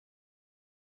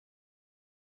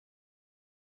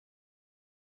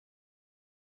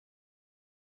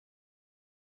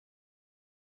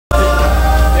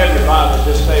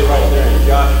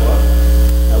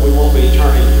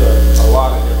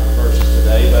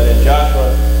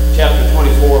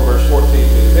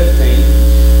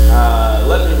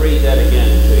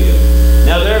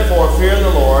fear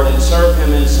the Lord, and serve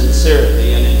him in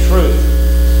sincerity and in truth,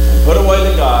 and put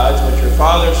away the gods which your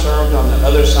fathers served on the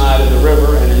other side of the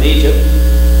river and in Egypt,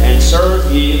 and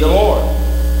serve ye the Lord.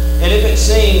 And if it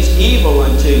seems evil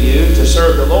unto you to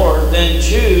serve the Lord, then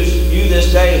choose you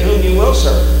this day whom you will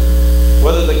serve,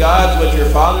 whether the gods which your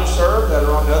fathers served that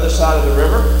are on the other side of the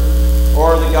river,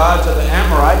 or the gods of the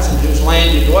Amorites in whose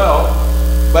land you dwell.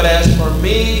 But as for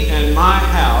me and my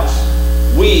house,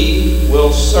 we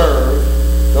will serve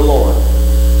the Lord.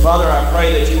 Father, I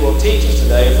pray that you will teach us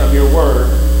today from your word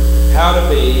how to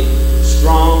be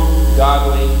strong,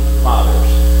 godly fathers.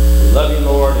 We love you,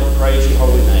 Lord, and praise your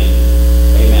holy name.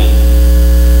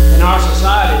 Amen. In our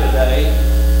society today,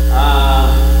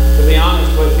 to be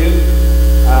honest with you,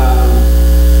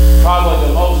 probably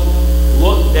the most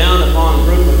looked down upon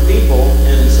group of people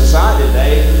in society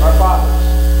today are fathers.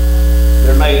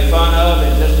 They're made fun of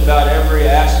in just about every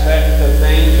aspect of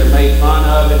things. They're made fun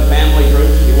of in family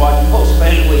groups. You watch most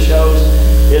family shows,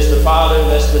 it's the father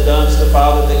that's the dunce, the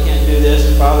father that can't do this,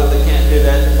 the father that can't do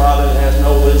that, the father that has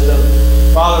no wisdom.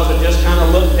 Fathers are just kind of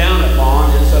looked down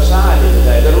upon in society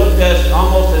today. They're looked at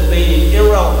almost as being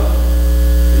irrelevant.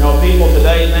 You know, people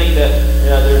today think that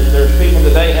there's people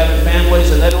today having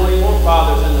families and they don't even want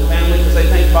fathers in the family because they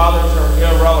think fathers are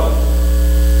irrelevant.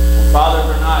 Well,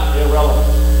 fathers are not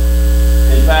irrelevant.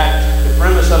 In fact, the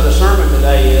premise of the sermon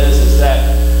today is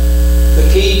that the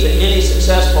key to any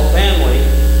successful family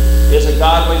is a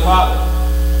godly father.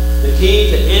 The key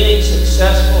to any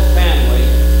successful family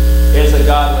is a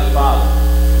godly father.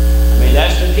 I mean,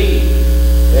 that's the key.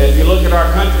 If you look at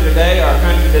our country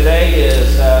today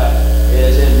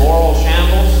is in moral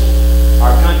shambles.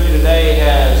 Our country today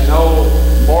has no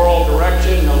moral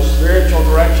direction, no spiritual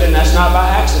direction. That's not by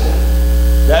accident.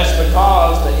 That's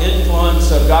because the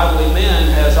influence of godly men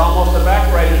has almost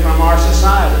evaporated from our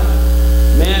society.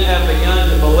 Men have begun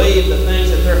to believe the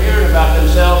things that they're hearing about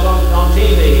themselves on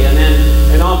TV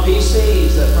and on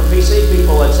PCs, from PC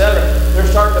people, etc. They're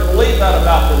starting to believe that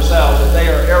about themselves, that they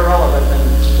are irrelevant and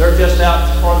they're just out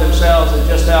for themselves and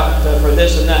just out for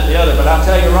this and that and the other. But I'll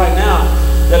tell you right now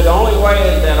that the only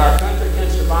way that our country can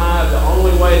survive, the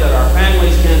only way that our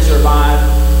families can survive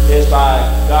is by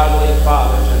godly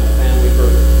fathers in the family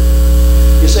group.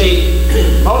 You see,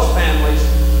 most families,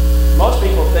 most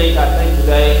people think, I think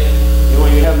today,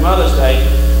 when you have Mother's Day,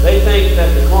 they think that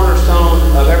the cornerstone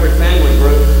of every family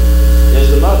group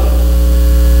is the mother.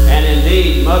 And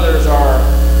indeed, mothers are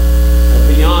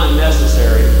beyond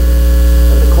necessary.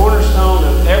 But the cornerstone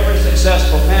of every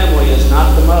successful family is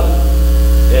not the mother,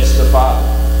 it's the father.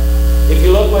 If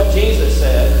you look what Jesus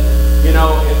said, you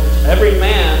know, if every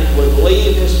man would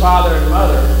leave his father and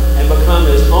mother and become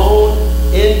his own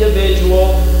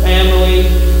individual family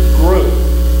group.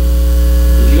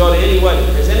 If you go to any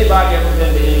wedding, has anybody ever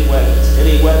been to any weddings?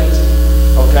 Any weddings?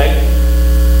 Okay.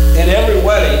 In every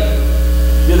wedding,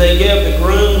 do they give the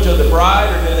groom to the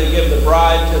bride or do they give the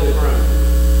bride to the groom?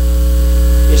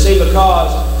 You see,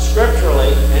 because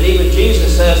scripturally, and even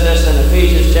Jesus says this in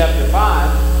Ephesians chapter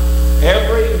 5,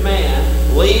 every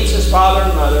man leaves his father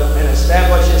and mother and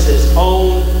establishes his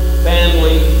own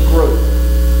family group.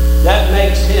 That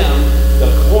makes him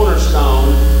the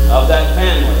cornerstone of that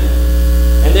family.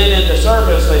 And then in the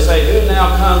service they say, who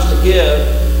now comes to give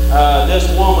this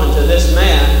woman to this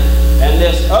man? And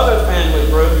this other family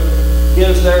group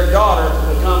gives their daughter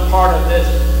to become part of this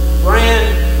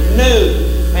brand new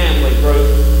family group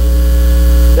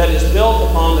that is built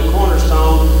upon the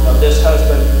cornerstone of this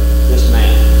husband, this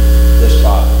man, this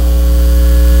father.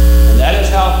 And that is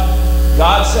how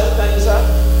God set things up.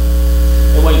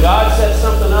 And when God sets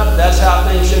something up, that's how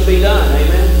things should be done.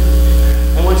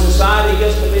 Amen? And when society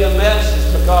gets to be a mess,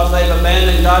 it's because they've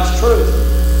abandoned God's truth.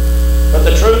 But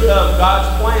the truth of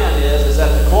God's plan is that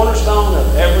the cornerstone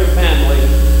of every family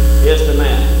is the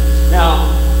man.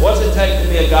 Now, what does it take to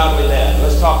be a godly dad?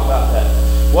 Let's talk about that.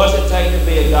 What does it take to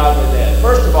be a godly dad?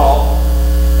 First of all,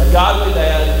 a godly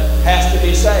dad has to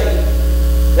be saved.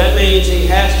 That means he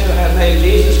has to have made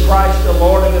Jesus Christ the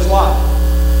Lord of his life.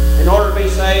 In order to be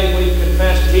saved, we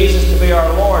confess Jesus to be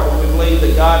our Lord, and we believe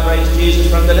that God raised Jesus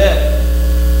from the dead.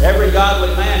 Every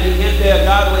godly man, he can't be a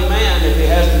godly man if he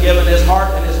hasn't given his heart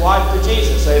and his life to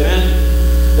Jesus.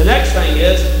 Amen? The next thing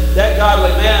is, that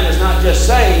godly man is not just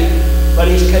saved, but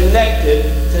he's connected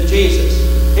to Jesus.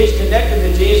 He's connected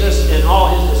to Jesus in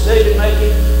all his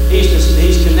decision-making.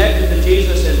 He's connected to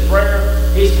Jesus in prayer.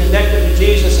 He's connected to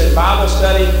Jesus in Bible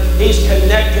study. He's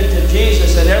connected to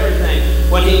Jesus in everything.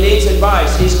 When he needs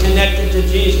advice, he's connected to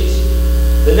Jesus.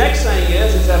 The next thing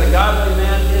is that a godly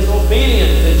man is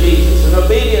obedient to Jesus and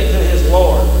obedient to his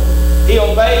Lord. He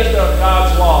obeys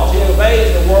God's laws. He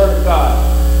obeys the Word of God.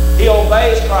 He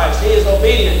obeys Christ. He is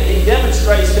obedient. And he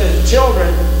demonstrates to his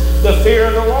children the fear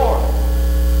of the Lord.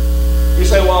 You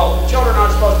say, well, children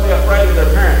aren't supposed to be afraid of their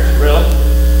parents. Really?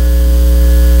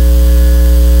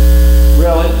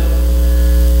 Really?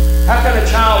 How can a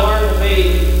child learn to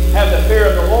have the fear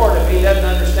of the Lord if he doesn't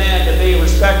understand to be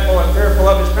respectful and fearful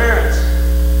of his parents?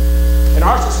 In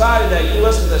our society today, you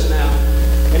listen to this now.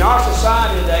 In our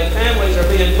society today, families are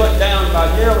being put down by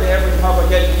nearly every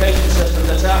public education system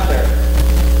that's out there.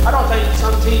 I don't think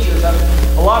some teachers,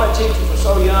 a lot of teachers are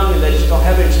so young and they just don't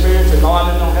have experience, and a lot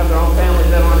of them don't have their own families,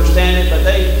 they don't understand it, but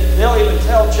they'll even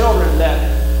tell children that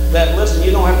listen, you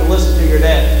don't have to listen to your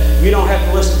dad. You don't have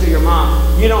to listen to your mom.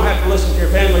 You don't have to listen to your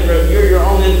family group. You're your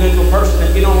own individual person.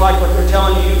 If you don't like what they're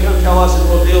telling you, you come tell us and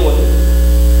we'll deal with it.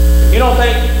 If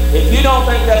you don't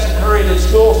think that's occurring in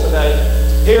schools today,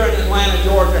 here in Atlanta,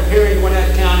 Georgia, here in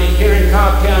Gwinnett County, here in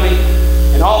Cobb County,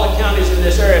 and all the counties in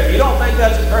this area, if you don't think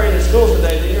that's occurring in schools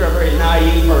today, then you're a very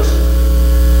naive person.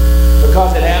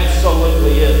 Because it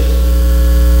absolutely is.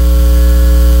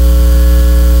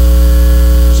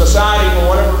 Society, for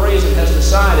whatever reason, has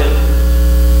decided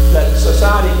that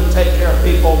society can take care of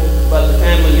people, but the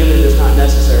family unit is not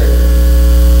necessary.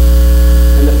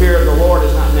 And the fear of the Lord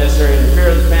is not necessary, and the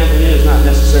fear of the family unit is not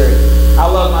necessary. I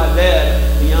love my dad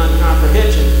beyond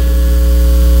comprehension.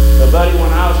 But buddy,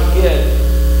 when I was a kid,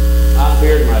 I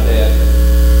feared my dad.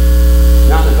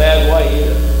 Not in a bad way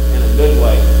either, in a good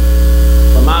way.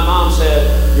 When my mom said,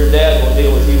 your dad will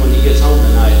deal with you when he gets home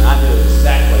tonight, I knew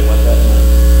exactly what that meant.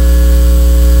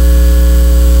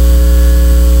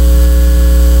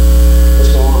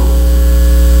 Let's go on.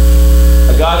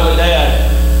 A godly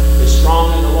dad is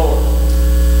strong in the Lord.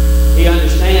 He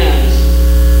understands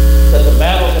that the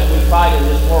battles that we fight in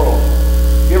this world,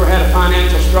 if you ever had a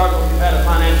financial struggle, if you've had a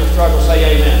financial struggle,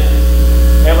 say amen.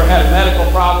 Ever had a medical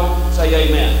problem? Say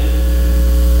amen.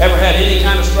 Ever had any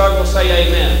kind of struggle? Say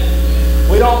amen.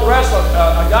 We don't wrestle,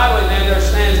 a godly man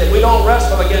understands that we don't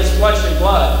wrestle against flesh and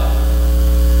blood,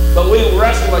 but we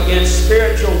wrestle against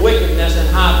spiritual wickedness in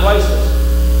high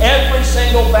places. Every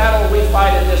single battle we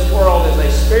fight in this world is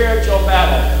a spiritual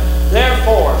battle.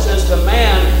 Therefore, since the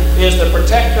man is the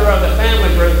protector of the family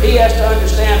group, he has to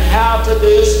understand how to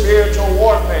do spiritual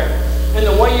warfare. And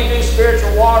the way you do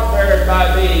spiritual warfare is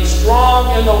by being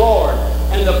strong in the Lord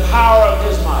and the power of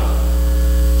His might.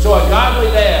 So a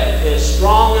godly dad is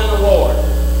strong in the Lord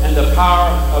and the power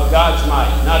of God's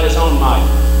might, not his own might.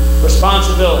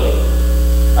 Responsibility.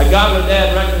 A godly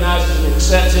dad recognizes and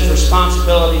accepts his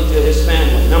responsibility to his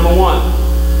family. Number one,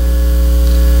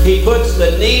 he puts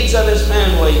the needs of his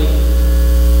family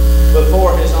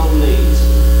before his own needs.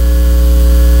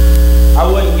 I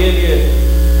wouldn't give you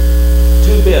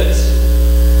 2 bits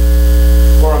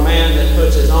for a man that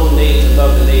puts his own needs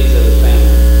above the needs of his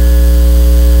family.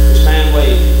 His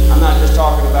family, I'm not just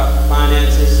talking about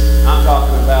finances, I'm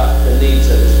talking about the needs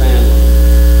of his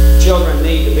family. Children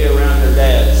need to be around their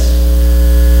dads.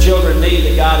 Children need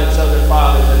the guidance of their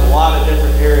fathers in a lot of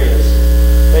different areas.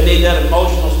 They need that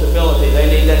emotional stability. They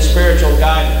need that spiritual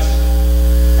guidance.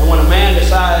 And when a man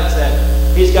decides that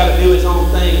he's got to do his own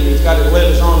thing and he's got to live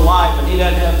his own life and he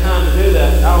doesn't have time to do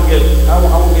that, I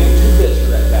won't give you 2 bits for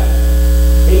that guy.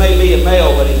 He may be a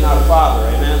male, but he's not a father,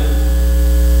 amen?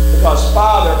 Because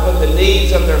father put the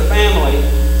needs of their family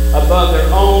above their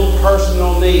own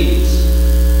personal needs.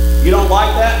 You don't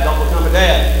like that? Don't become a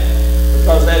dad.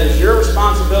 Because that is your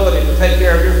responsibility to take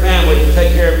care of your family, to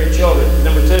take care of your children.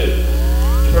 Number 2,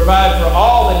 to provide for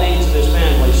all the needs of his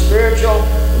family, spiritual,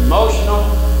 emotional,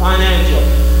 financial.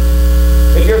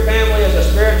 If your family is a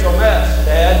spiritual mess,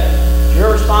 Dad, it's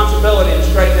your responsibility to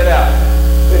straighten it out.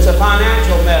 If it's a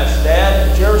financial mess, Dad,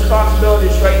 it's your responsibility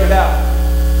to straighten it out.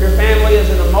 If your family is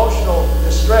in emotional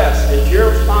distress, it's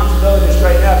your responsibility to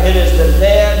straighten it out. It is the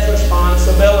dad's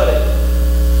responsibility.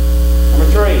 Number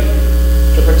 3,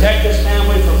 to protect his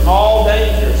family from all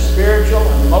dangers, spiritual,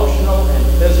 emotional, and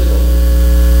physical.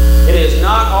 It is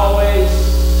not always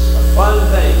a fun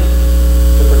thing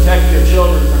to protect your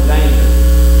children from danger.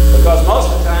 Because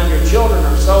most of the time your children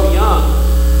are so young,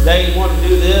 they want to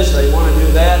do this, they want to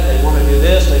do that, they want to do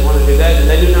this, they want to do that, and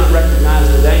they do not recognize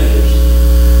the dangers.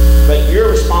 But you're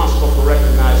responsible for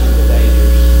recognizing the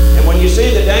dangers. And when you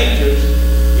see the dangers,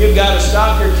 you've got to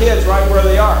stop your kids right where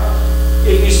they are.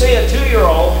 If you see a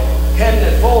 2-year-old heading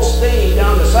at full speed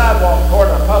down the sidewalk toward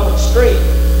a public street,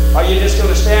 are you just going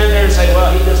to stand there and say,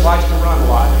 well, he just likes to run a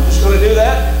lot? You're just going to do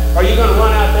that? Or are you going to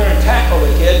run out there and tackle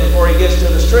the kid before he gets to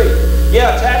the street?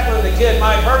 Yeah, tackling the kid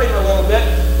might hurt him a little bit,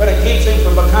 but it keeps him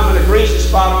from becoming a greasy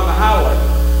spot on the highway.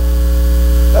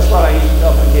 That's what I used to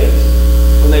tell my kids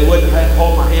when they wouldn't wouldn't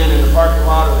hold my hand in the parking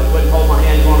lot, or they wouldn't hold my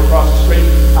hand going across the street,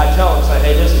 I'd tell them, say,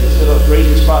 hey, listen, you see those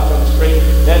greasy spots on the street?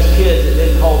 That's kids that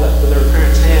didn't hold up to their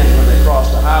parents' hand when they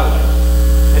crossed the highway.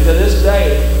 And to this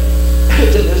day,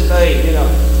 you know,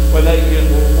 when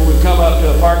we come up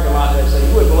to a parking lot, they say,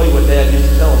 you wouldn't believe what Dad used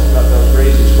to tell us about those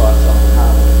greasy spots on the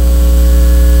highway.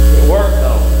 It worked,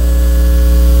 though.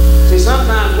 See,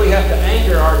 sometimes we have to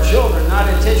anger our children,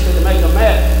 not intentionally to make them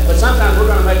mad, but sometimes we're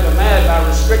going to make them mad by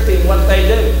restricting what they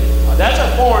do. Well, that's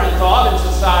a foreign thought in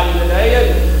society today,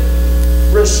 isn't it?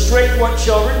 Restrict what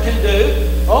children can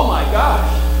do. Oh my gosh.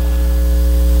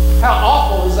 How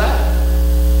awful is that?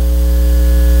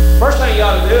 First thing you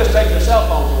ought to do is take their cell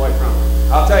phones away from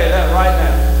them. I'll tell you that right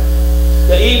now.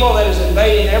 The evil that is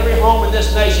invading every home in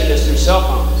this nation is through cell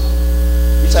phones.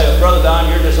 You say, well, Brother Don,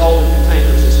 you're just old and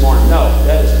cantankerous this morning. No,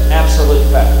 that is an absolute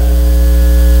fact.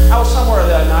 I was somewhere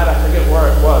the other night, I forget where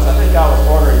it was. I think I was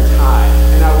ordering Thai.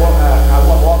 And I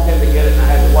walked in to get it and I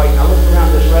had to wait. And I looked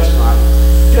around this restaurant,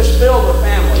 just filled with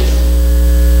families.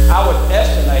 I would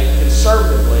estimate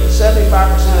conservatively 75%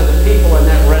 of the people in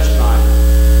that restaurant,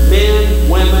 men,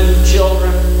 women,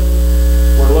 children,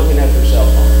 were looking at their cell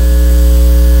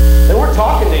phones. They weren't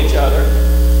talking to each other.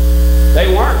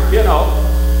 They weren't, you know,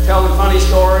 telling funny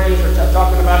stories or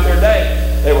talking about their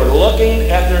day. They were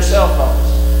looking at their cell phones.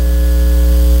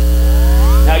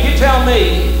 Now you tell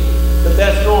me that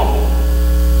that's normal.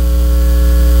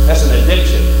 That's an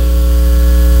addiction.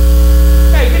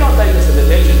 Hey, if you don't think it's an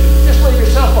addiction, just leave your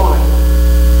cell phone in.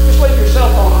 Just leave your cell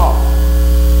phone off.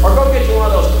 Or go get you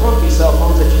one of those clunky cell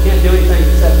phones that you can't do anything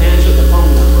except answer the phone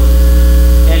number.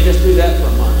 And just do that for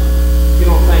a month. You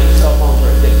don't think cell phones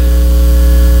are addictive.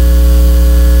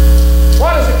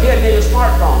 Why does a kid need a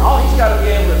smartphone? All he's got to be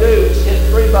able to do is hit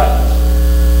 3 buttons.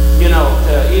 You know,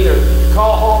 to either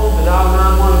call home, to dial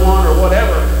 911 or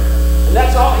whatever. And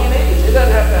that's all he needs. He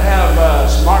doesn't have to have a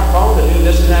smartphone to do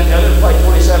this and that and the other, play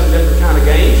 27 different kind of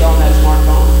games on that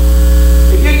smartphone.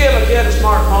 If you give a kid a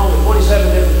smartphone with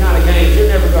 27 different kind of games,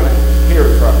 you're never going to hear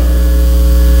from him.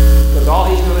 Because all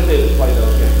he's going to do is play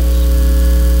those games.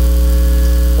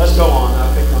 Let's go on.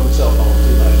 I've picked on the cell phone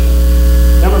too much.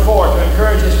 Number 4, to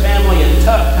encourage his family in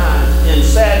tough times, in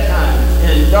sad times,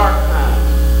 in dark times.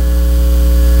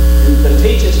 And to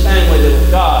teach his family that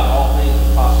with God all things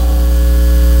are possible.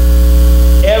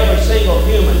 Every single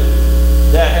human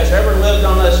that has ever lived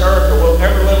on this earth or will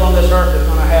ever live on this earth is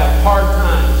going to have hard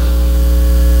times.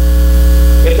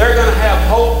 If they're going to have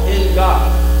hope in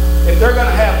God, if they're going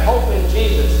to have hope in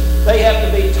Jesus, they have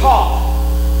to be taught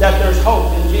that there's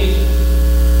hope in Jesus.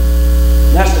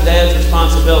 And that's the dad's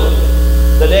responsibility.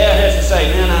 The dad has to say,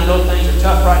 man, I know things are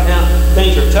tough right now.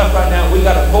 Things are tough right now. We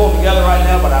got to pull together right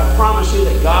now, but I promise you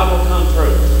that God will come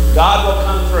through. God will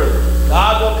come through.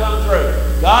 God will come through.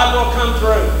 God will come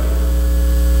through.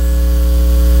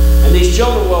 And these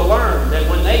children will learn that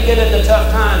when they get into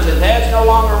tough times and dad's no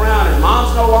longer around and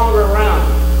mom's no longer around,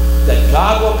 that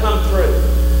God will come through.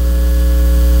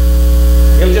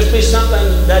 It'll just be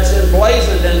something that's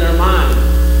emblazoned in their mind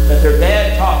that their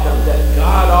dad taught them, that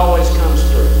God always comes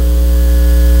through.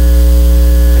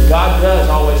 And God does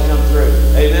always come through.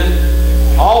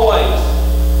 Amen? Always.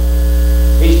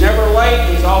 He's never late.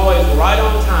 He's always right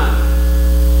on time.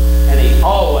 And he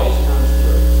always comes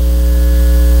through.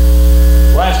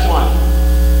 Last one.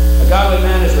 A godly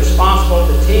man is responsible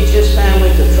to teach his family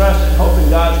to trust and hope in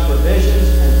God's provisions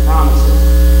and promises.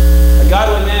 A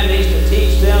godly man needs to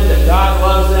teach them that God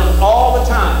loves them all the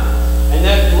time, and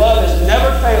that love is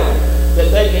never failing,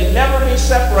 that they can never be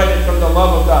separated from the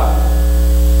love of God.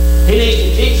 He needs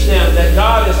to teach them that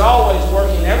God is always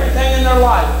working everything in their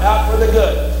life out for the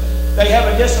good. They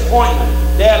have a disappointment.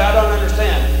 Dad, I don't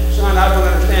understand. Son, I don't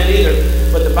understand either.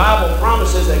 But the Bible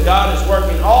promises that God is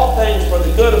working all things for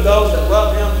the good of those that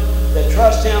love Him, that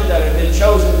trust Him, that have been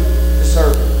chosen to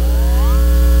serve Him.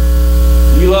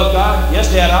 You love God?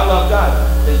 Yes, Dad, I love God.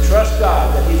 Then trust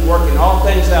God that He's working all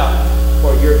things out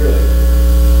for your good.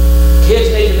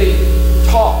 Kids need to be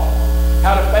taught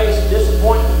how to face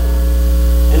disappointment.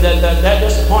 And that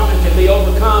disappointment can be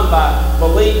overcome by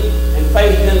belief and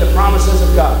faith in the promises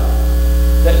of God.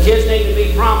 That kids need to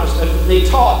be promised and be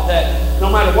taught that no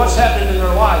matter what's happening in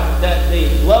their life, that the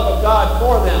love of God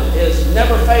for them is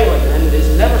never failing and it is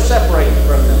never separated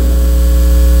from them.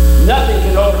 Nothing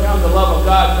can overcome the love of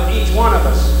God for each one of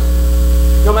us.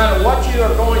 No matter what you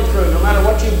are going through, no matter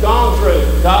what you've gone through,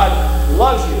 God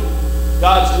loves you.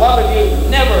 God's love of you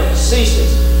never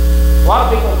ceases. A lot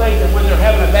of people think that when they're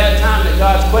having a bad time that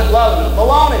God's quit loving them.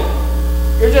 Baloney.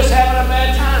 You're just having a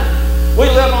bad time. We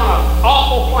live on an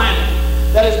awful planet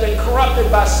that has been corrupted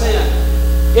by sin.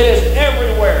 It is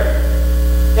everywhere.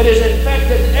 It has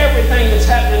infected everything that's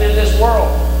happening in this world.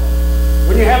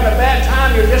 you're having a bad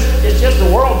time, it's just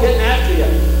the world getting after you.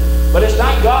 But it's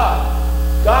not God.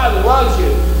 God loves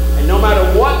you. And no matter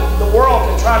what the world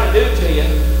can try to do to you,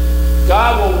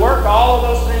 God will work all of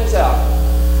those things out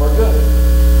for good.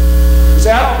 You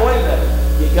say, I don't believe that.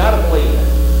 You got to believe that.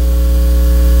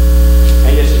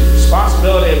 And it's the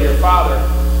responsibility of your father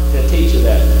to teach you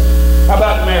that. How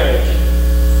about marriage?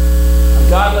 A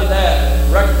godly dad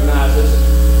recognizes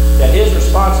that his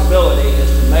responsibility is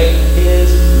to make his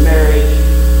marriage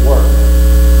work.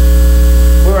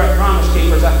 We were at Promise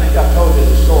Keepers. I think I've told you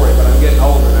the story, but I'm getting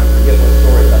older and I forget what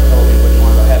stories I've told you, which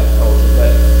ones I haven't told you.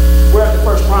 But we're at the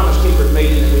first Promise Keepers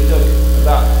meeting that we took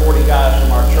about 40 guys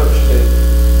from our church to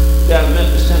down in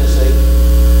Memphis, Tennessee.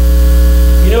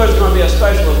 You knew it was going to be a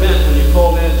special event when you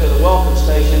pulled into the welcome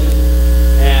station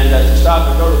and to stop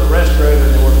and go to the restroom, and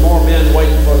there were more men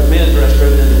waiting for the men's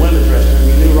restroom than the women's restroom.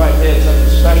 You knew right then something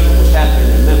special was happening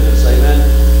in Memphis, amen?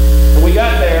 And we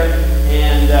got there,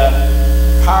 and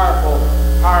powerful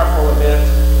event.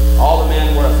 All the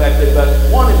men were affected, but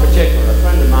one in particular, a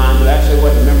friend of mine who actually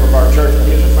wasn't a member of our church, but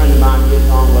he was a friend of mine getting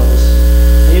on with us.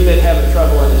 He'd been having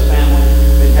trouble in his family,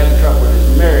 been having trouble in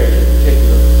his marriage in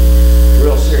particular,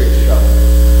 real serious trouble.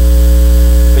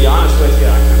 To be honest with you,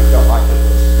 I kind of felt like it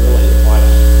was really the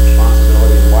wife's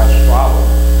responsibility, the wife's problem,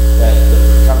 that the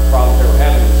kind of problem they were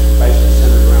having was basically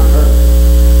centered around her.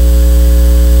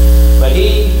 But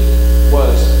he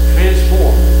was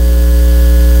transformed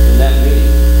in that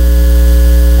meeting.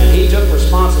 And he took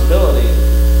responsibility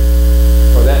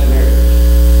for that marriage.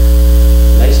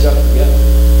 And they stuck together.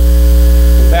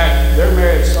 In fact, their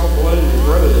marriage so bloomed and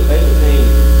grew that they became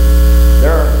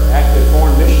their active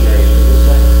foreign missionaries to this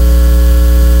day.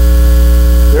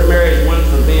 Their marriage went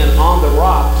from being on the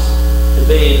rocks to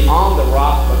being on the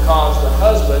rock because the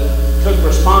husband took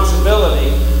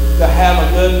responsibility to have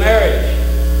a good marriage.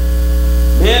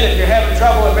 Men, if you're having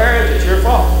trouble in marriage, it's your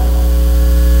fault.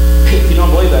 If you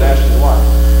don't believe that, ask your wife.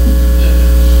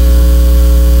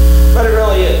 But it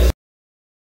really is.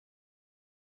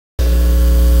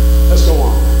 Let's go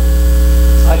on.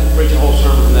 I can preach a whole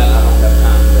sermon on that, and I don't have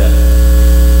time for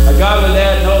that. A godly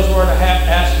dad knows where to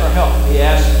ask for help. He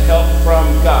asks help from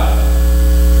God.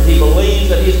 And he believes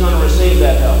that he's going to receive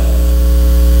that help.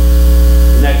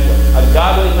 Next one. A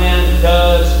godly man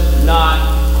does not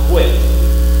quit.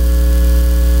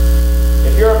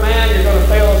 If you're a man, you're going to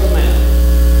fail as a man.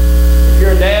 If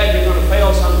you're a dad, you're going to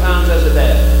fail sometimes as a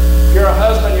dad. If you're a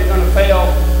husband, you're going to fail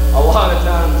a lot of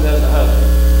times as a husband.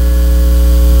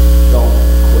 Don't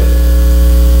quit.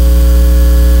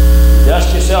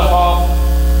 Dust yourself off.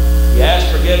 You ask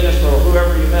forgiveness for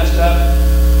whoever you messed up,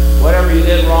 whatever you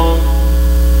did wrong.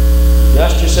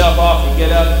 Dust yourself off, you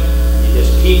get up, and you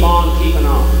just keep on keeping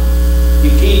on. You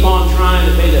keep on trying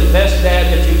to be the best dad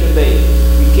that you can be.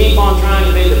 You keep on trying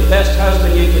to be the best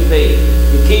husband you can be.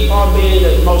 You keep on being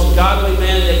the most godly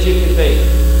man that you can be.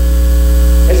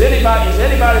 Is anybody in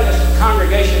this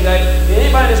congregation today, did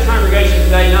anybody in this congregation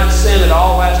today not sin at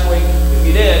all last week? If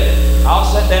you did, I'll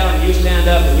sit down and you stand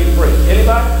up and you preach.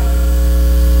 Anybody?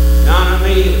 Not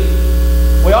me.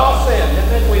 We all sinned. I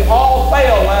think we all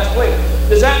failed last week.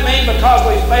 Does that mean because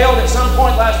we failed at some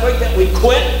point last week that we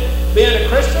quit being a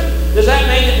Christian? Does that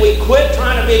mean that we quit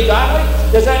trying to be godly?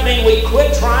 Does that mean we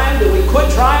quit trying? Do we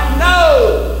quit trying?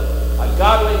 No! A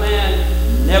godly man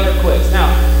never quits. Now,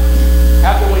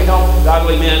 how can we help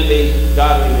godly men be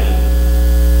godly men?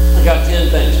 I got 10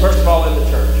 things. First of all, in the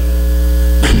church.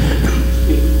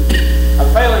 I'm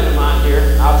failing to mind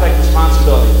here. I'll take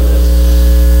responsibility for this.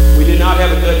 We do not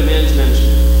have a good men's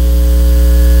ministry.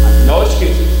 No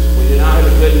excuses. We do not have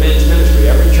a good men's ministry.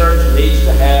 Every church needs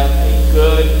to have a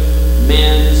good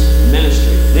men's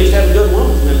ministry. It needs to have a good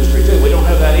women's ministry too. We don't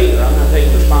have that either. I'm not taking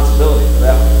responsibility for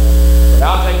that one. But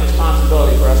I'll take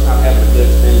responsibility for us not having a good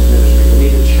men's ministry. We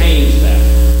need to change that.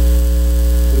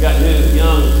 We've got new,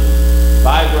 young,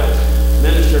 vibrant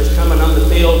ministers coming on the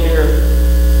field here.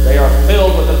 They are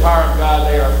filled with the power of God.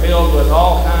 They are filled with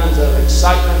all kinds of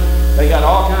excitement. They got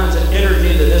all kinds of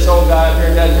energy that this old guy up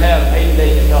here doesn't have. Maybe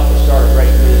they can help us start a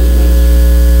great men's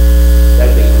ministry.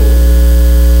 That'd be cool.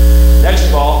 Next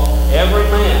of all, every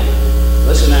man,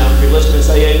 listen now, if you're listening,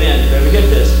 say amen. You better get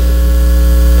this.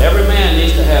 Every man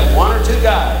needs to have one or two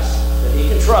guys that he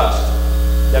can trust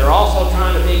that are also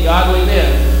trying to be godly men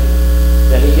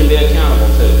that he can be accountable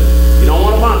to. You don't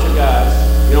want a bunch of guys.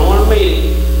 You don't want a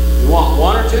meeting. You want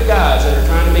one or two guys that are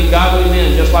trying to be godly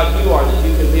men just like you are that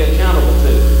you can be accountable to.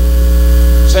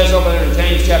 It says over there in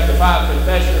James chapter 5,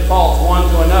 confession of faults one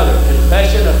to another,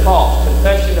 confession of faults,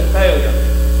 confession of failure,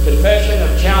 confession of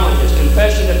challenges,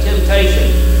 confession of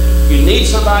temptation. You need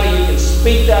somebody who can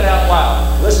speak that out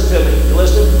loud. Listen to me. You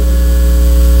listening?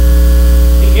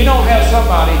 If you don't have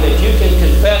somebody that you can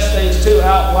confess things to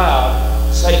out loud,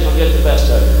 Satan will get the best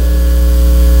of you.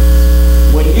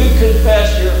 When you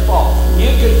confess your faults, when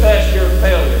you confess your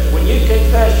failures, when you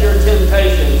confess your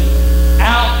temptations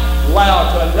out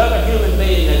loud to another human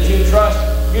being that you trust,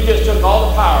 you just took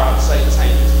all the power out of Satan's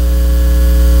hands.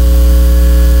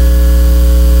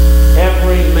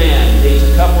 Every man needs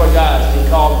a couple of guys to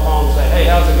call the phone and say, hey,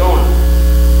 how's it going?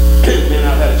 Man,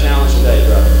 I've had a challenge today,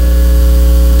 brother.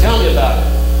 Tell me about it.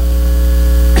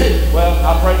 Well,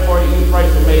 I'll pray for you. You pray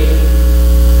for me.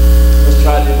 Let's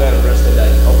try to do better the rest of the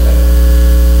day. Okay.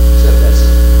 Except that's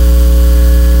it.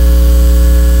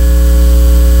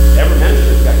 Every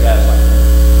minister's got guys like that.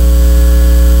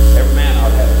 Every man ought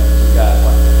to have some guys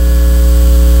like that.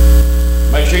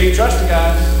 Make sure you trust the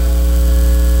guys.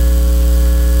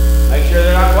 Make sure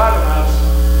they're not blabbermouths.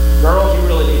 Girls, you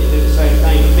really need to do the same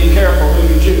thing. But be careful who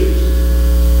you choose.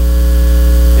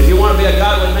 If you want to be a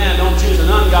godly man, don't choose an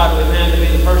ungodly man to be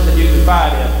the person you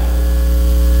confide in.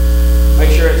 Make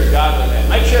sure it's a godly man.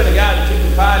 Make sure the guy that you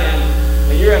confide in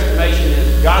your estimation,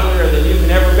 is godlier than you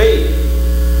can ever be.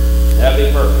 That'd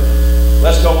be perfect.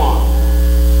 Let's go on.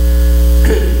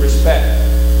 Respect.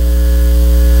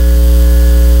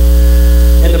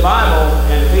 In the Bible,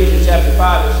 in Ephesians chapter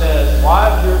 5, it says,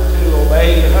 wives, you're to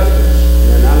obey your husbands.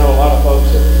 And I know a lot of folks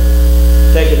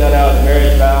have taken that out of the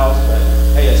marriage vows, but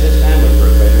hey, it's his family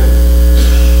group, amen.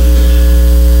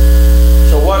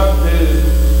 So what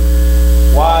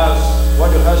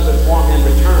do husbands want in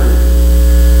return?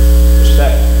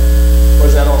 Respect. What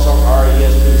is that also?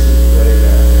 R-E-S-P-C.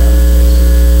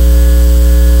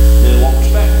 Men want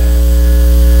respect.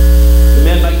 Do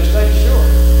men make mistakes? Sure.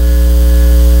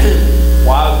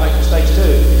 Wives make mistakes too.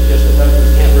 It's just that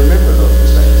husbands can't remember those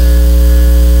mistakes.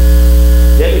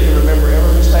 Debbie can remember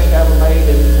every mistake I ever made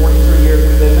in 43 years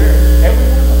we've been married. Every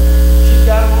one of them. She's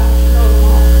got them all. She knows them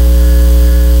all.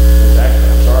 Exactly.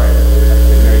 I'm sorry. I've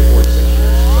been married 46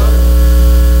 years.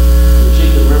 But she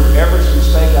can remember every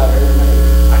mistake I've ever made.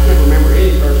 I can't remember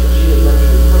any person. She is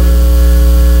virtually perfect.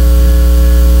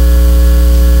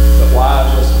 But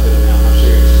wives, listen to me now. I'm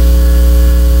serious.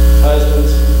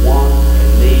 Husbands want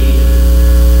and need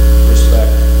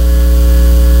respect.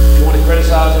 If you want to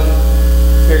criticize them,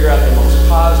 figure out the most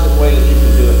positive way that you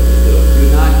can do it. Do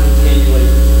not continually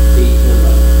beat them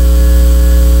up.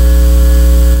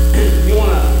 If you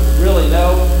want to really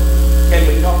know, can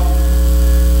we talk?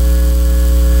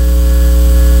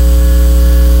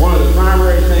 One of the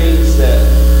primary things that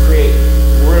create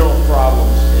real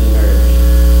problems in marriage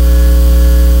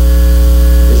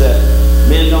is that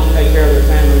men don't take care of their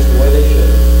families the way they should.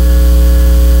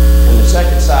 And the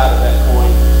second side of that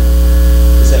coin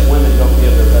is that women don't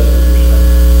give their husbands respect.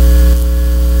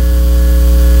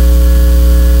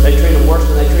 They treat them worse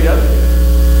than they treat other people.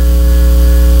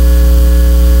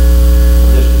 I'm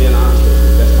just being honest with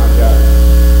you. That's my job.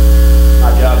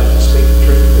 My job is to speak the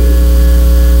truth to you.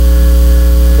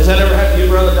 Has that ever happened to you,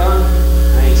 Brother Don?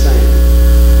 I ain't saying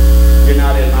it. You're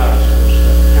not in my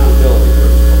accountability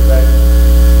group, okay?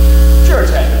 Sure,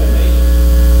 it's happened to me.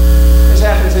 This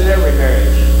happens in every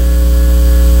marriage.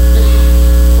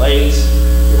 Ladies,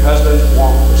 your husbands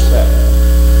want respect.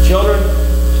 Children,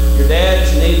 your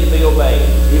dads need to be obeyed,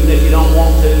 even if you don't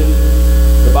want to.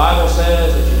 The Bible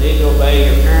says that you need to obey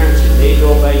your parents, you need to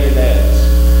obey your dads.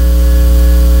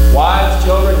 Wives,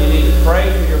 children, you need to pray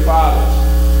for your fathers.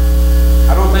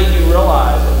 I don't think you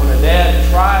realize that when a dad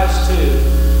tries to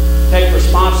take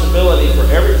responsibility for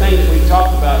everything that we've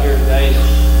talked about here today,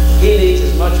 he needs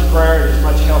as much prayer and as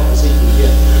much help as he can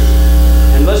get.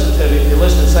 And listen to me, if you're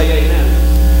listening, say amen.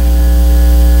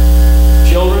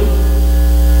 Children,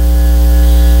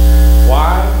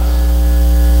 wives,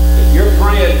 if you're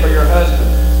praying for your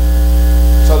husband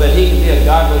so that he can be a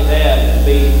godly dad and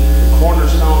be the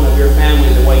cornerstone of your family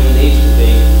the way he needs to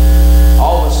be,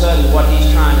 all of a sudden what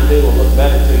he's trying to do will look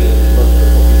better to you than it looks to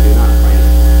if you're not praying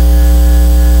for him.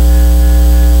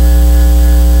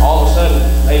 All of a sudden,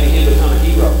 maybe he'll become a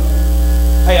hero.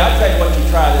 Hey, I'll tell you what you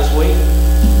try this week.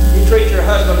 You treat your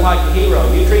husband like a hero.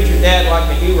 You treat your dad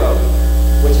like a hero,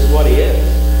 which is what he is.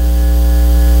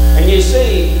 And you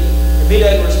see, if he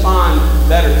doesn't respond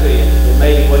better to you than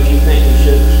maybe what you think he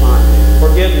should respond to.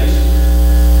 Forgiveness.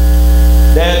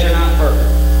 Dads are not perfect.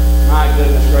 My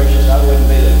goodness gracious, I wouldn't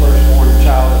be the firstborn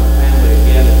child in the family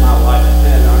again if my life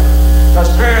depended on it. Because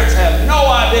parents have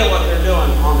no idea what they're doing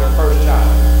on their first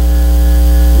child.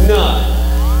 None.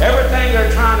 Everything they're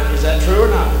trying to, is that true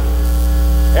or not?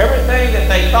 Everything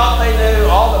that they thought they knew,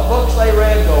 all the books they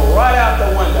read, go right out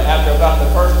the window after about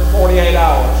the first 48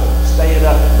 hours of staying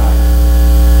up at night.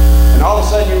 And all of a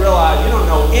sudden you realize you don't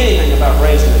know anything about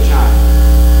raising a child.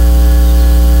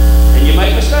 And you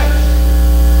make mistakes.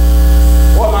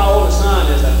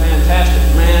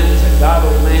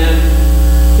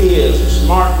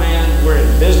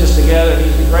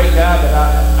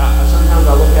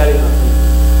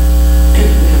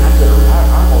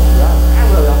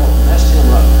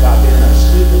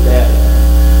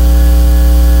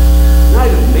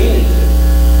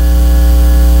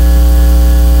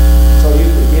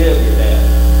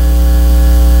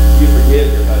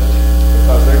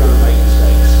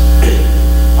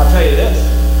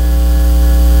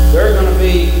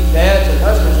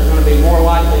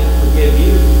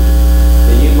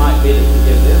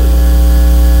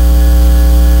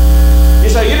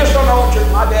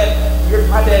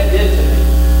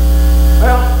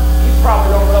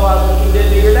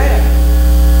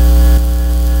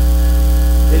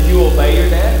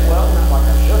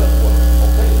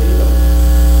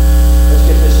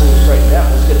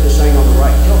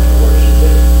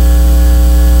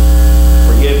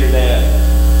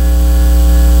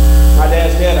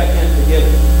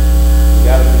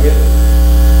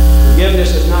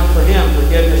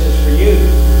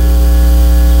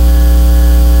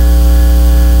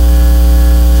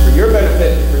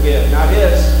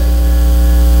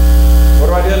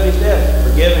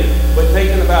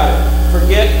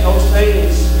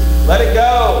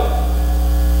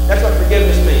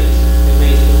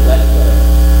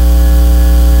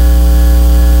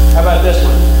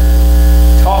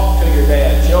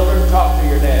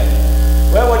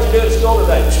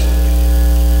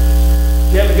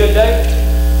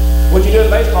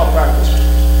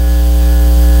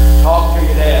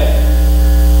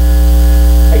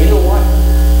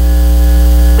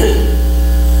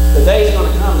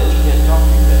 that you can't talk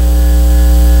to your dad.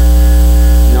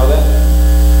 You know that?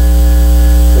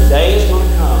 The day is going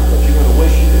to come that you're going to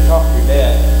wish you could talk to your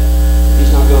dad.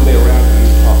 He's not going to be around for you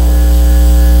to talk to.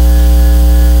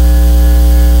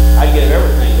 I'd give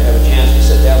everything to have a chance to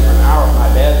sit down for an hour with my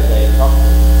dad today and talk to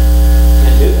him.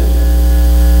 Can't do that.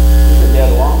 He's been dead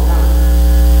a long time.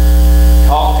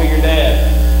 Talk to your dad.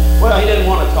 Well, he didn't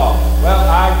want to talk. Well,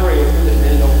 I agree with you that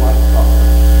men don't like to talk.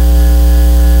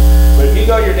 But if you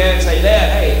go to your dad and say, Dad,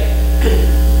 hey,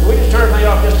 can we just turn everything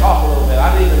off, just talk a little bit.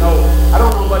 I don't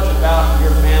know much about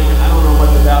your family. I don't know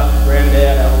much about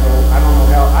granddad. I don't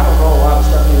know a lot of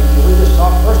stuff. Can we just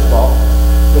talk? First of all,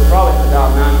 you'll probably have to dial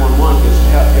 911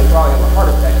 because you'll probably have a heart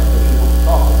attack because you want to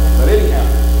talk with him. But anyhow,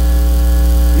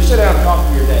 you sit down and talk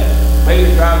to your dad. Maybe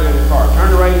you're driving in the car. Turn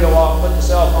the radio off, put the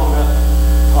cell phone up,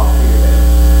 talk to your dad.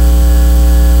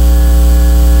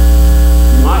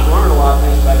 You might learn a lot of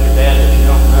things about your dad that you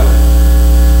don't know.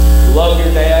 Love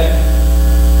your dad.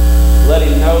 Let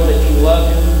him know that you love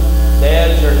him.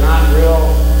 Dads are not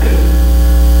real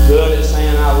good at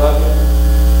saying I love you,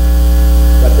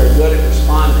 but they're good at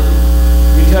responding.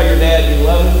 You tell your dad you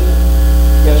love him,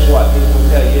 guess what? He's going to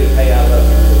tell you, hey, I love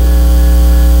you too.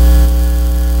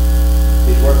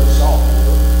 He's worth the salt.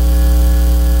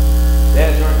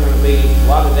 Dads aren't going to be, a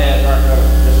lot of dads aren't going to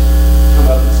just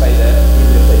come up and say that,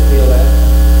 even if they feel that.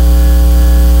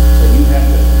 So you have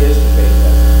to instigate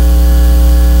that.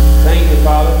 Thank you,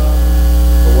 Father,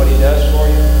 for what he does for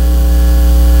you.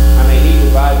 I mean, he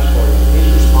provides for you.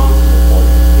 He's responsible for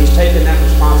you. He's taken that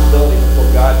responsibility before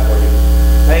God for you.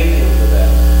 Thank him for that.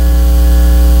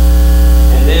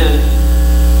 And then,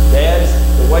 dads,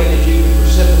 the way that you can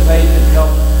precipitate and help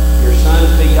your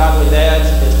sons be godly dads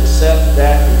is to set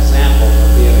that example of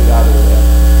being a godly dad.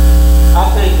 I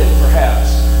think that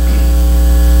perhaps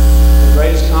the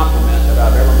greatest compliment that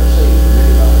I've ever received from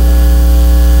anybody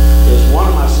is one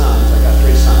of my sons. I got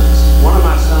 3 sons. One of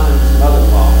my sons'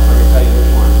 mother-in-law, I can tell you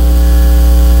which one,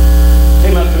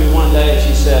 came up to me one day and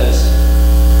she says,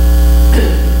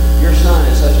 your son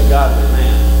is such a godly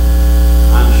man.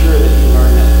 I'm sure that he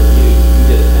learned that from you. You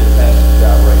did a fantastic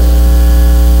job raising him.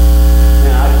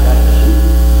 Man, I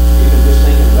even just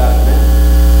thinking about it now.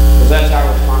 Because that's our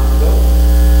responsibility.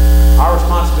 Our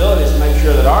responsibility is to make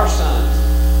sure that our sons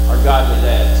are godly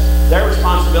dads. Their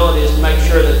responsibility is to make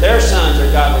sure that their sons are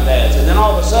godly dads. And then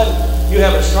all of a sudden, you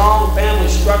have a strong family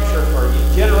structure for you,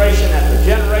 generation after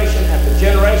generation after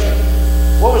generation.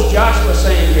 What was Joshua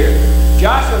saying here?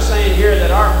 Joshua was saying here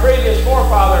that our previous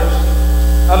forefathers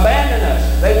abandoned us.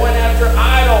 They went after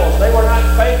idols. They were not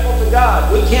faithful to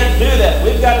God. We can't do that.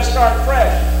 We've got to start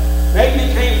fresh. Maybe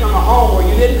you came from a home where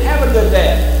you didn't have a good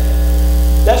dad.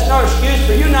 That's no excuse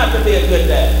for you not to be a good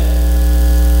dad.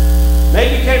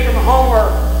 Maybe you came from a home where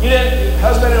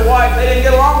husband and wife, they didn't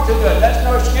get along too good. That's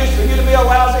no excuse for you to be a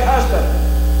lousy husband.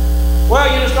 Well,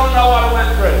 you just don't know what I went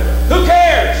through. Who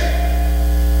cares?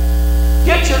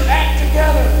 Get your act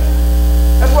together.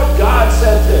 That's what God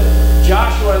said to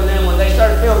Joshua and them when they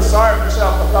started feeling sorry for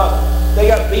themselves because they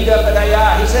got beat up at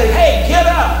Ai. He said, hey, get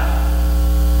up.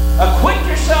 Acquit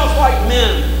yourselves like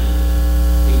men.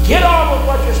 And get on with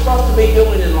what you're supposed to be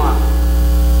doing in life.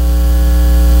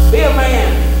 Be a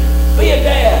man. Be a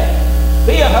dad.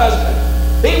 Be a husband.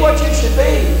 Be what you should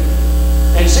be.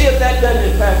 And see if that doesn't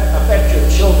in fact affect your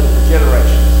children for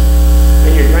generations.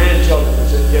 And your grandchildren for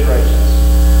generations.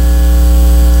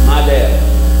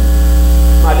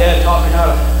 My dad taught me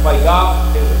how to play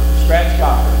golf. He was a scratch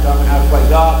golfer. He taught me how to play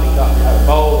golf. He taught me how to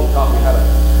bowl. He taught me how to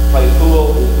play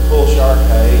pool. He was a pool shark.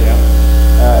 He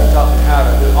taught me how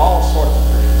to do all sorts of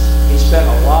things. He spent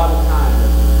a lot of time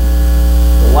with me.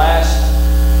 The last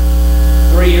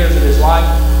 3 years of his life,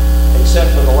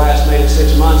 except for the last maybe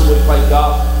 6 months, we played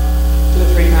golf 2 or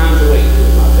 3 times a week. He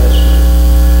was my best friend.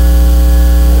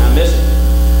 And I miss him.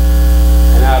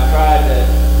 And I've tried to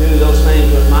do those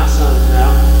things with my sons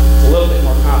now. It's a little bit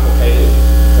more complicated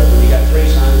because when you got 3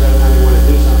 sons, every time you want to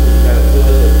do something, you got to do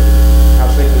it. And I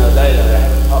was thinking the other day that I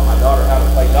haven't taught my daughter how to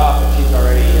play golf, and she's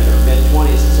already in her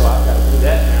mid-20s, and so I've got to do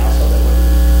that now so that when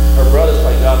her brothers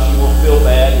play golf, she won't feel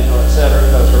bad, etc.,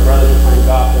 because her brothers are playing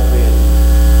golf with me and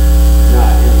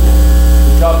not him.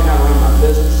 He taught me how to run my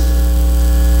business.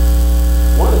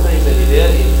 One of the things that he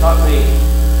did, he taught me,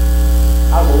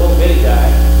 I was a little bitty guy,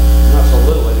 not so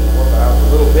little anymore, but I was a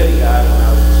little bitty guy when I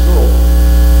was in school.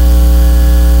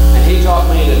 And he taught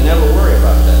me to never worry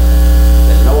about that.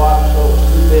 That no obstacle was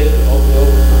too big to be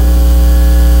overcome.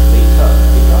 Be tough.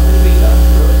 He taught me to be tough,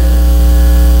 really.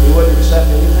 He wouldn't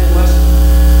accept anything less than that.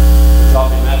 He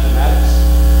taught me mathematics.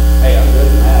 Hey, I'm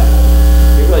good at math.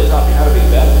 He really taught me how to be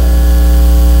better.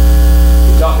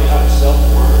 He taught me how to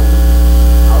self-learn.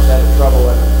 I was having trouble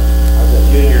when I was a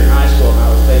junior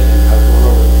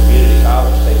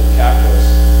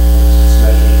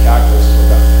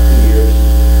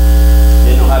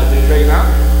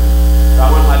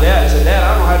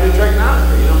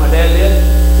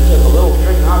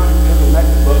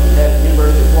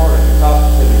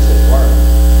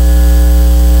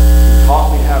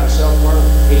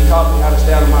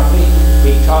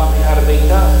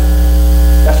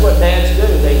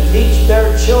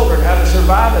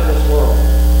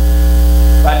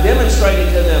demonstrating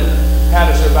to them how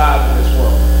to survive in this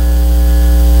world.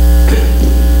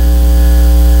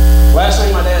 Last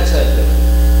thing my dad said to me,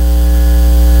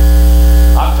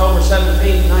 October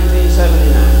 17, 1979.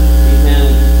 He'd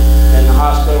been in the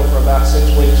hospital for about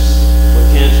 6 weeks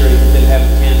with cancer. He'd been having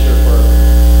cancer for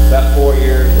about 4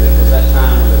 years, and it was that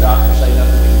time when the doctors say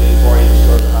nothing we can do for you,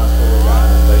 just go to the hospital or die.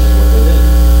 That's basically what they did.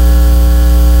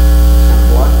 Kind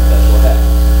of blunt, that's what happened.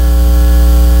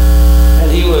 And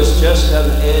he was just on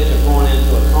the edge of going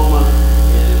into a coma,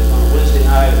 and it was on a Wednesday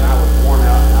night, and I was worn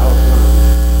out, and I was going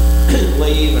to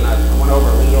leave, and I went over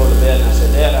and leaned over the bed, and I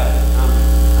said, Dad, I'm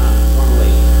going to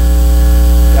leave.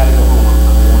 Got to go home,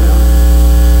 I'm worn out.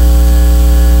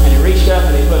 And he reached up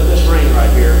and he put this ring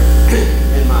right here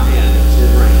in my hand. It's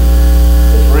his ring.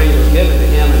 This ring was given to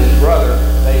him and his brother.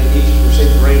 They each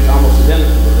received rings almost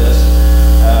identical to this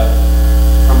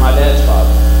from my dad's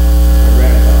father, my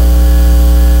grandfather.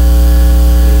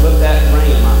 He put that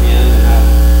ring in my hand, and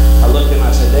I looked at him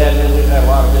and I said, Dad, man, we've had a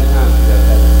lot of good times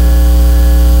together.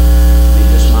 He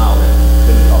just smiled at me,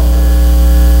 couldn't talk to him.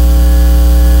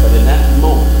 But in that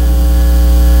moment,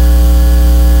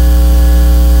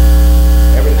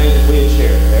 everything that we had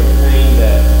shared, everything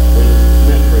that we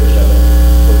meant for each other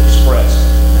was expressed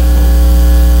in that moment.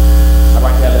 I'd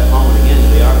like to have that moment again, to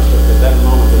be honest with you. A better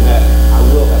moment than that. I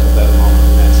will have a better moment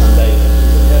than that someday. Because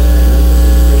he's a dead man, because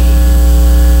he's a Christian.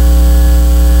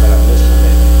 But I've missed my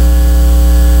dad.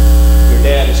 Your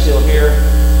dad is still here.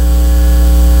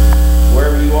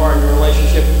 Wherever you are in your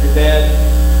relationship with your dad,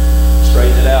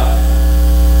 straighten it out.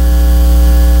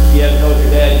 If you haven't told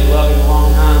your dad you love him a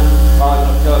long time, call him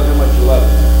up, tell him how much you love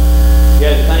him. If you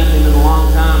haven't thanked him in a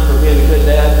long time for being a good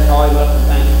dad, call him up and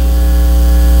thank him.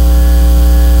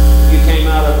 If you came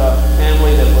out of a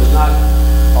family that was not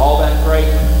all that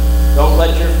great, don't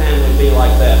let your family be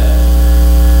like that.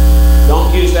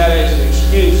 Don't use that as an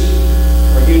excuse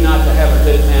for you not to have a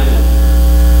good family.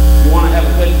 If you want to have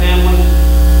a good family,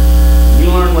 you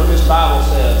learn what this Bible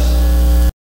says.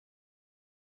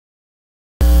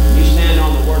 And you stand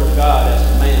on the Word of God as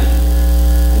a man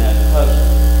and as a husband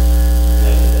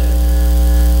and as a dad.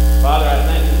 Father, I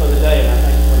thank you for the day, and I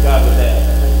thank you for godly dad.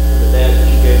 I thank you for the dad that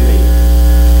you gave me.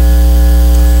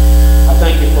 I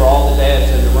thank you for all the dads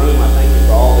in the room. I thank you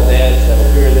for all the dads that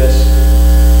will hear this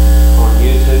on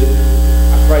YouTube.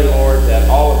 I pray, Lord, that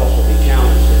all of us will be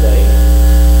challenged today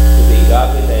to be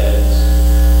godly dads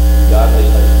and godly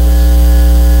husbands.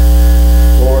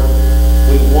 Lord,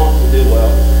 we want to do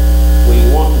well. We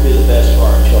want to do the best for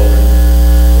our children.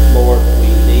 But Lord,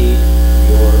 we need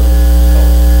your help.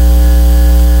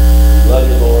 We love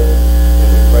you, Lord, and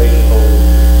we praise you, holy.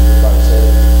 Everybody said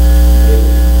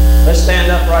amen. Let's stand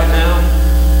up right now,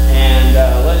 and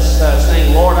let's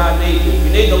sing, Lord, I Need You. If you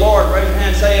need the Lord, raise your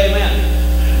hand and say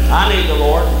amen. I need the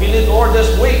Lord. If you need the Lord this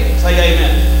week, say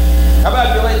amen. How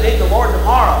about if you need the Lord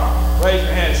tomorrow? Raise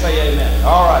your hand and say amen.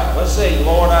 All right, let's sing,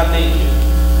 Lord, I Need You.